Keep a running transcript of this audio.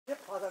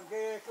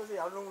都是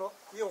要弄了，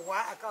一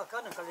碗搞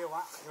能搞2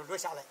碗就落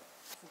下来。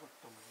这个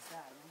东西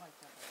啊，你妈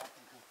讲的话，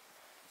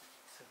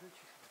吃都去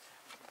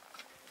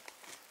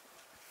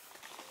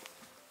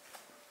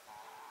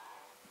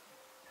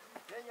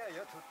吃。人家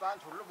要出短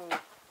处儿不？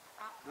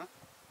嗯？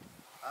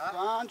啊？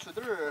短处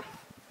点儿，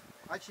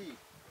阿奇，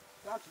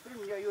短处点儿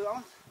你要有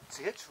让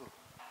这处。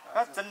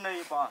他整了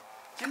一把，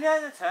今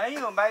天称以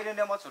后买的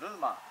2毛出头了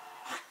嘛，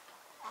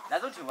那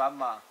种情况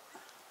嘛。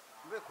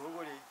没过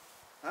过的，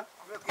嗯？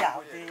没过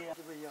过的，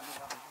这不一样的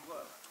吧？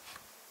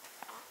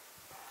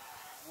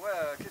我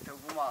要去头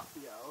部嘛。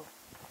要，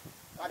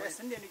大点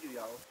省点的就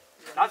要。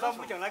大嫂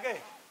不讲那个。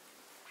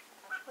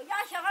我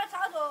家小孩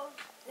操作，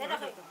来得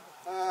很。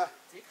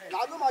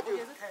那个嘛就。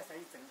这台生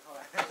意正好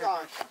啊。是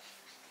啊。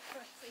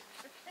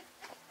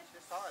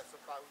烧还是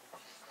包。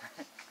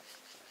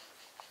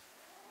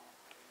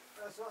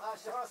说哈，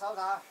小孩烧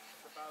啥？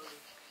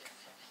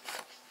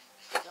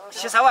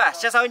写烧啊，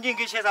写烧你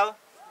给写烧。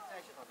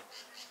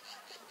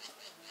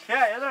去，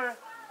要点儿。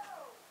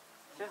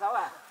写烧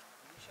啊。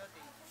你晓得，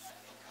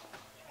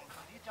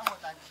你讲我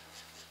单。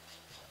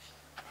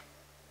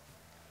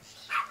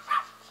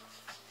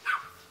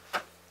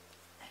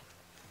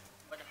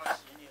我的好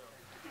细腻哦。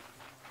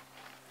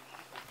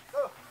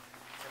走，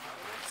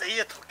这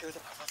一坨狗的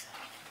怕啥子？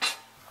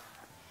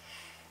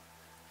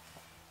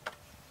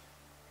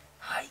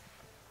嗨，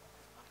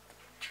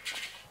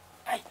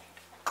哎。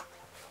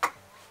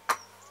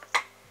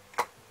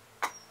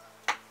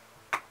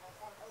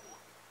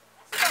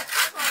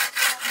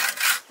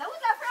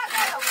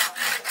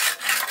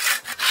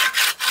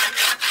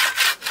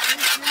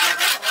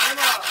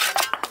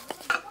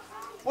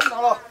稳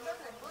当了，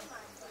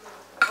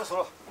不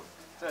说了，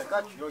这给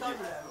它锯了去。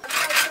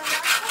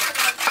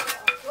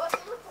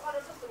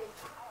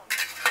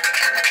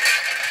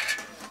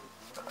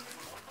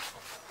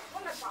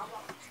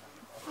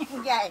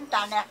你还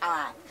长得好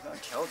啊！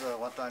挑着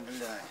我短点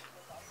的。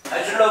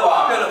太吃了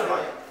吧？别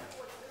了。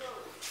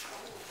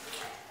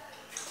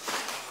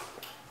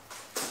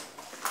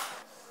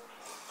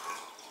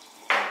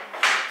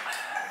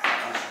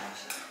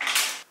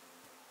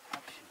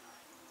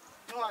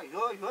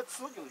越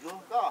吃就越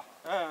嘎，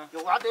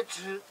越挖得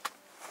直。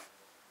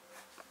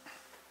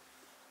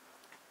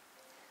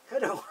可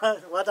能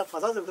挖到泡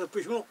汤这个不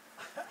行了，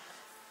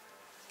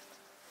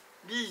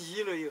米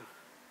1了有。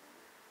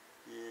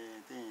也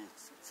等于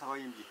吃好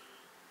硬币。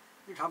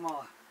你看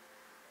嘛，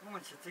我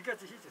们去这些就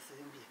是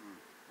硬币，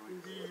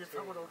硬币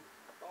差不多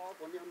打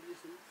过2米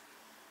深。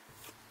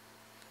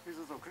有时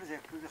候可能这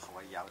狗的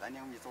号要在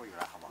2米左右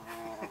了，好不好？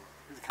哦，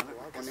就是看到打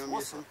过2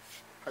米深，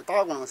还打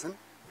过那么深。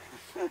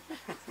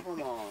好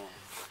嘛。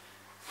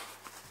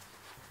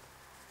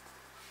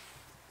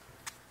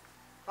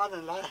反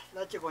正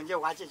那几个你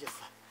挖起就是。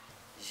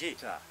咦，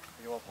是啊，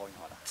给我跑一下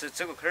了。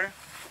这个坑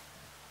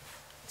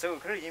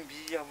儿硬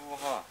币要5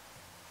哈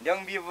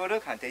，2米5的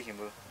看得行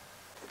不？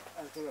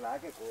这个那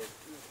个过。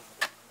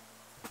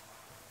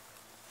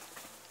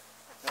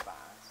这办，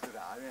走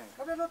大远。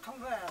这边都同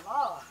款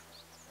哪？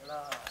对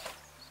了。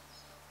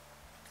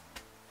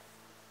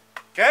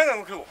捐案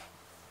我去过。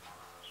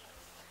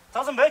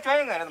当时没捐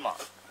案了的嘛？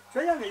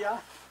捐养个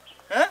呀。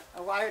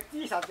挖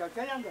底下叫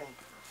捐养个。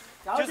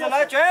就是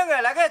那捐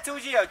案那个走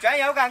起要捐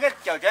腰杆，那个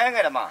叫捐案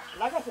的嘛。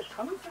那个是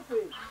枪死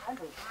鬼安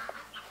排。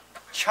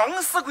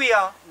枪死鬼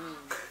啊！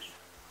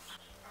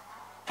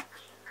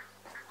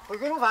回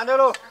去弄饭的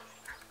喽。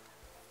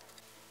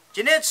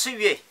今天吃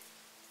鱼，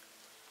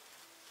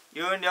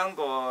有2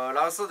个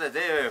老师在这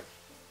儿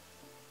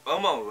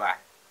帮忙挖，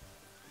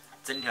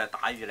整条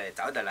大鱼来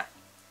招待了。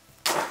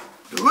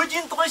6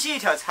斤多些一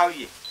条草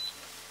鱼，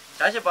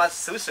下去把它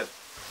收拾。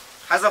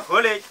还是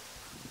喝的，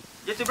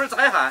你这边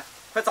扎一下，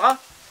快扎，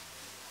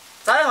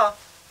扎一下，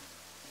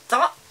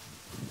扎，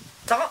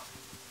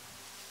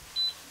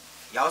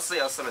要死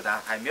了，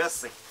但还没有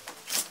死。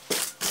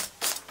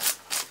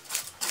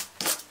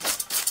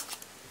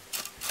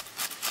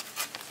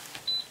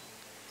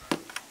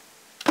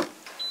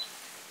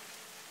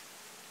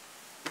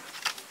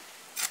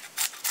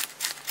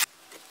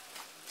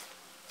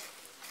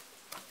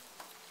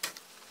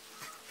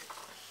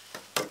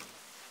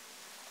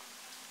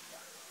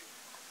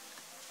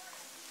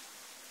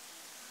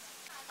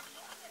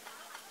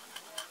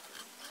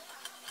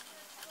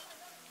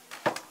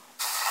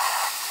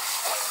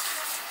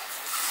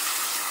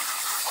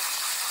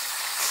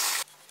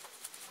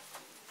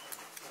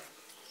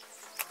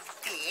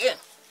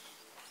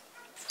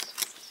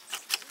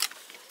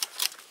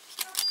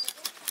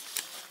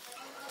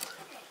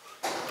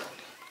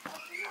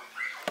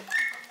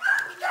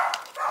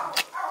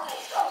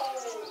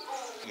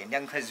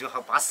2块肉好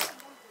巴适，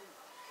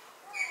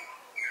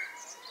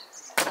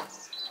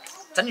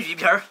蒸鱼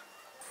片儿，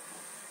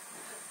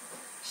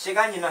洗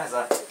干净了还是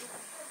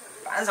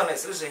搬上来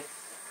收拾。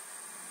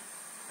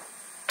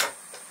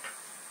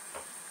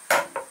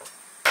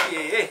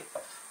耶！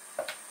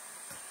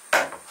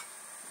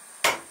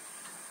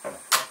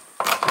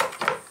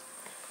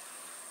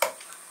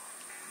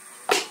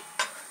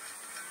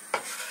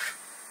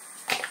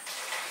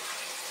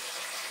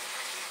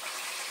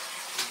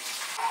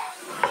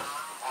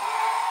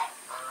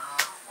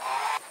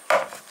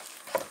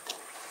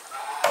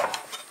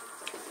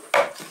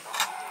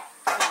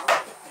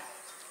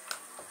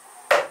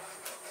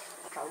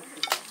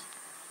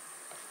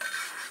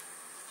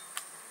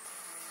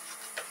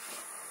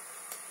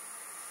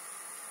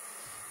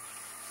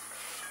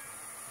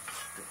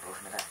不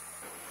是没带。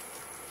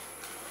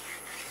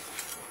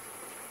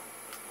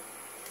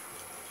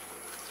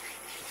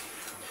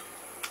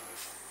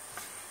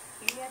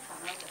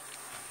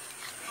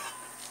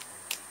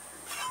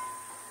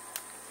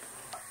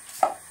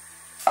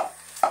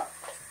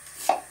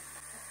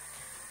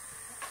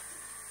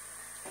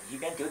一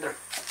边丢点儿。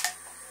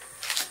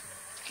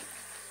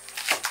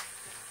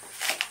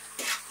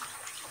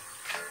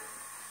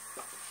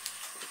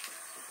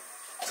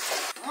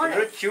这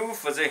是9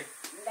胡子。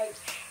来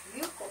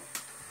取过。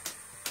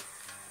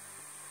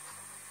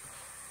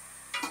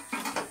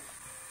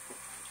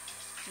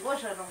我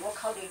说了，我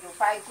考虑就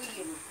摆鬼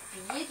一路，第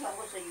一天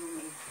我说有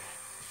没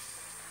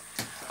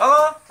有？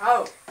哦，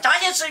好，加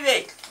些吃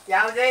鱼，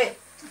要得。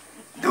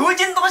 6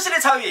斤多些的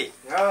草鱼。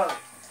哦。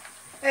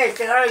哎，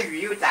这哈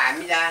鱼有蛋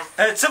没蛋？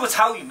吃过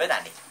草鱼没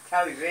蛋的。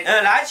草鱼。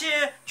那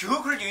些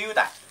酒棍就有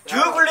蛋，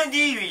酒棍的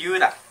鲤鱼有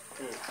蛋。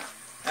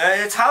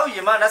草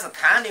鱼嘛，那是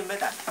汤的没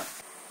蛋。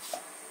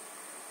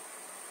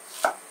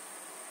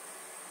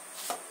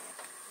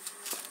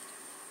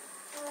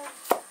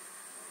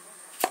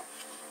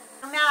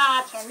我们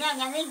啊，前2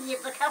年的梨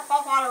子开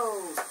花花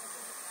喽，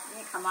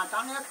你看嘛，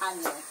长得要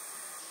看见。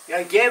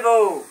要结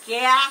不？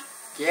结啊，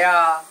结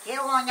啊。结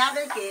往家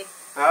都结。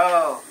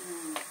哦。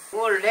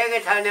我那个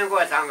才能给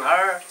我上号。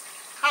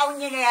好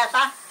你的呀噻，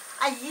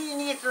啊1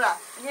厘子，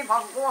你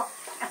怕我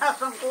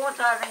送果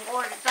子，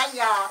我摘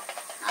呀，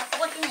那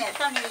多几年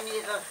上1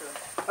厘子是。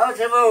好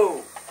吃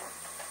不？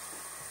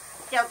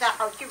晓得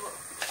好吃不？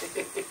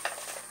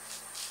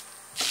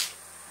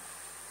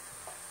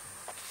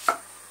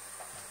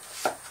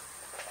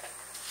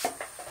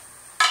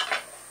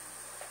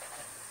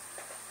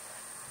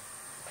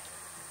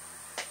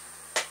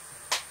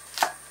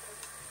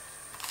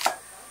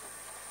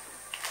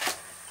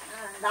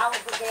老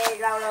不得，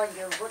老了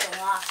就不动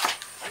啊，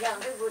养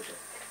都不吃。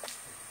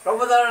说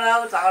不到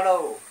老早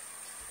了，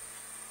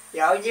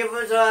要你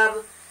不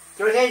说，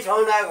昨天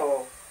从那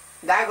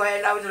个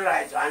老子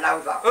来赚老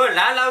早。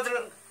那老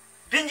子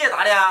饼节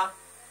大的啊？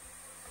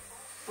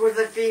不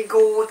是饼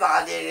果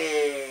大的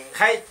嘞。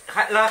还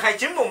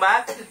筋木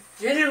吗？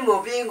筋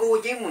木饼果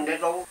筋木那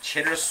种。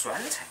切点酸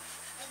菜。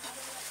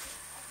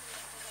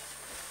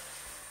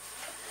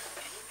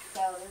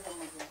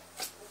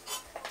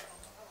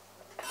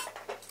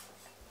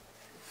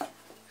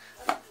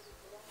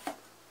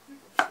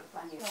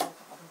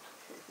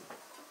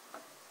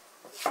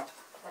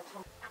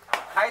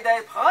还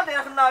得趴得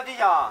很呐，底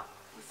下。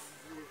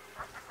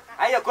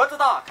哎呀，个子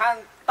大，看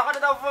打得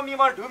到5米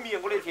往6米，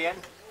我的天！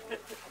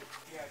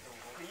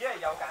你也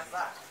要干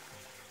啥？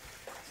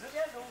之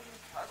前从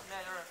超市买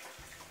点儿。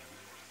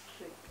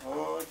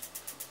哦。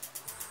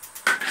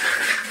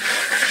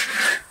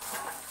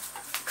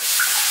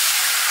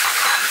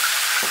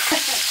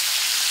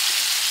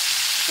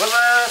我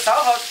们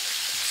烧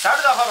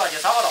得到好大就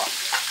烧好大。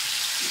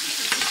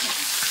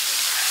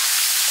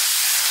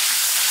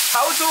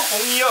炒出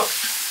红油。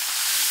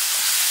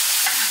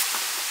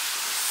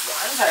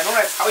酸菜弄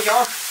来炒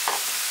香，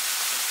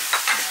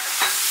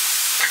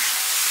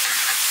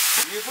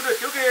鱼骨头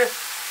丢给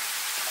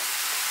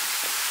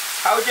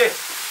曹姐。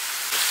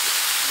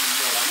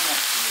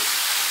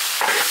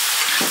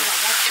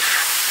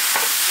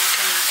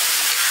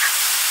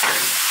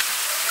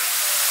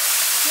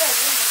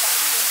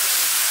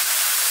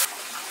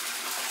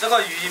这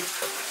个鱼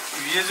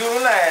肉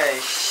来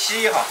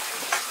洗一下。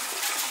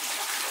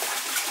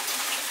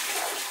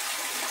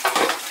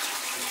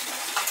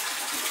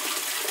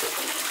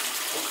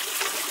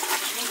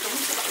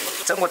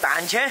整个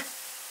蛋签，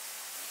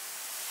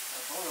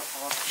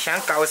先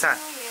搞散，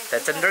再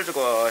整点这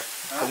个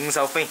红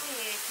苕粉，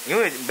因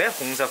为没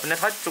红苕粉的，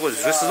它这个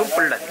肉始终不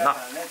嫩呐。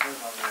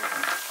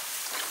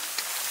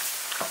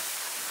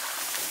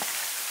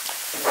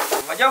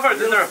辣椒粉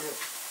整点儿。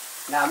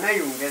那没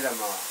用的人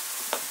嘛。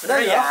整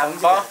点盐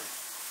巴。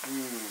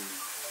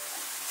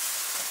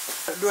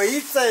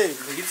内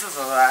子是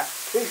啥？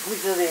很固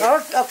执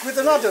的。那固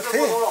执那就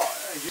推。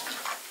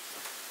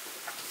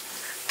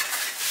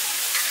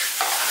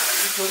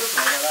做都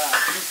做了啦。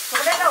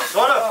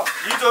做了，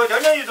一做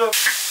将将一做。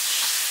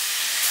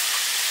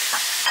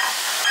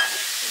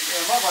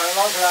把把它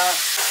捞出来。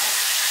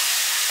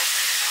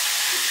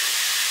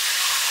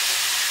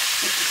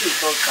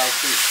多高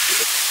兴。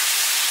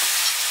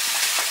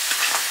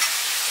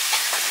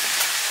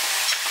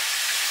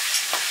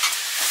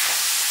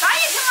啥意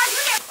思嘛，兄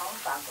弟？帮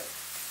半个。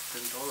真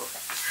多了。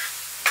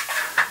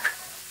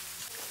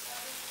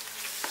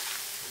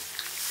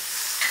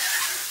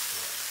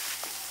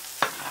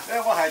哎，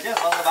我还捡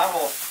啥子单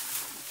货？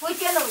我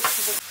捡了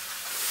吃的。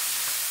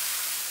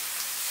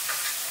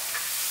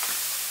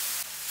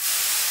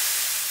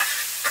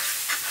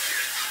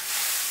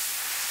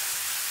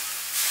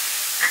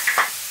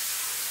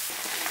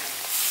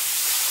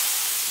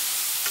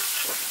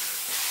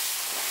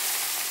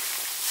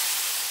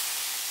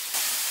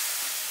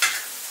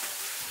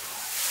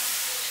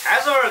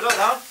20碗做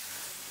汤。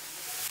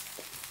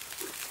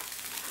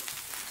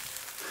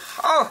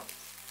好，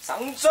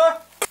上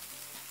桌。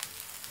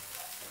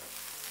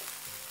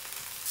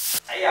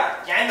再呀，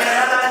简单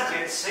单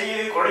就吃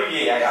一锅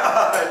鱼呀！要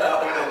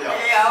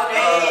得。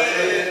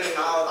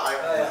好大一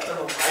个，这么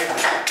快的，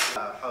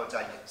好扎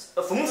劲。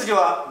蜂子酒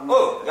啊？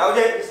哦，要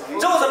得。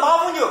这个是马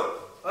蜂酒。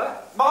哎，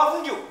马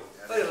蜂酒。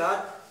哎那。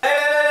来，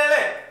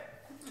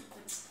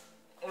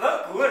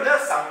那个那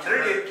上劲儿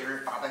的劲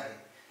儿大得很。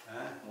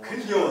肯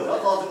定哦，要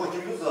找这个酒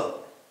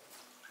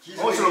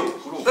就是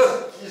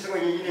几十块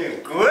钱一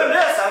两。个那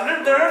上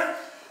劲儿。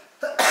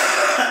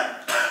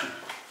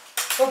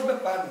我没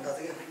摆弄到这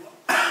个。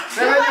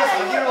现在要上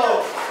劲喽。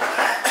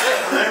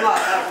来嘛，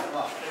来嘛。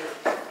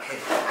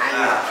哎呀，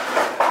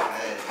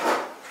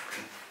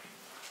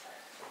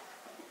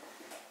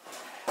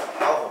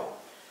好火。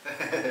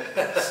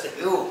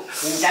哟，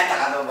人家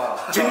大了吧？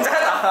劲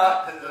太大。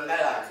来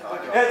了。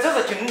这是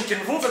劲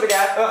蜂子不的？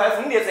还有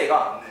蜂蝶子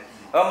嘎。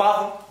马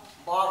蜂。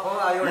马蜂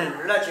还有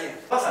儿了去。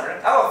那上劲儿，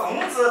那个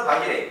蜂子泡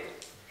起来，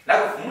那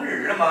个蜂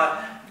儿嘛。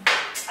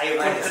哎呦，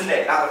整的那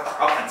个大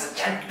盘子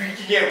煎比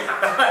基尼盘，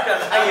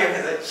哎呦，可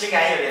是起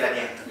安逸的那天。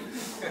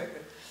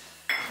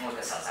我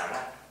在上山了。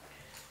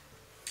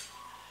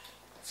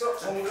这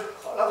红日，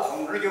那个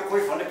红日酒可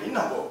以放在冰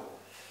上不？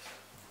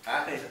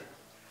啊？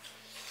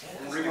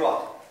红日酒啊？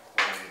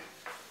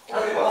把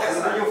红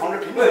日酒放在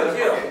冰上。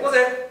我在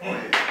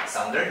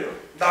上点儿酒。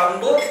那么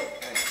多。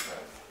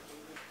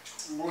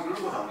我这个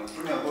上的，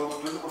今年我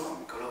这个上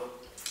去了。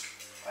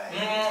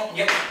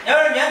要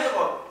是腌这个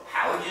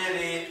泡起的，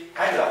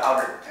它就好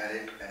点儿。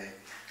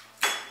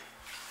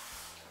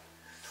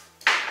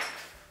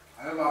还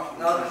有嘛，红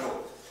日酒，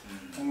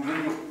红日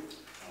酒，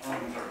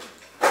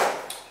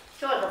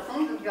这是蜂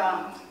子酒。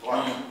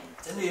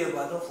真的有那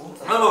种蜂子。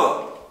那不，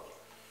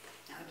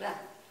要得。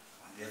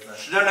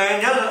是的，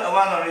人家是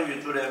晚上的鱼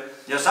煮的，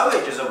要稍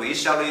微就是微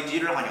小的一滴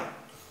点儿哈酱。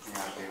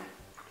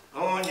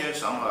哦，你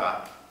上不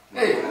啊？哎，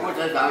我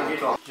这上去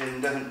说。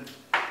真的很。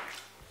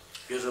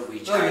就是微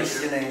这鱼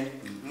是的。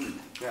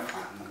这样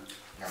看嘛。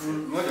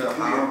我这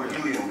还有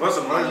用，我是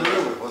没有味，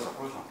我是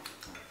好爽。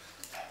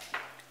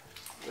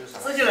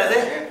自己来的。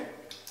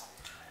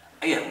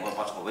哎呀，我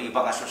把这个尾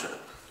巴给收拾了。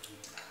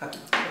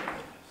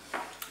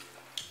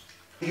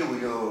你为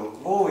了，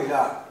我为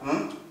了。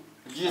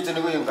你真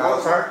的为了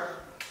高三儿，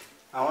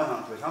俺晚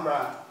上去上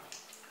班。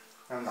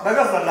那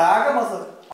个是那个嘛是。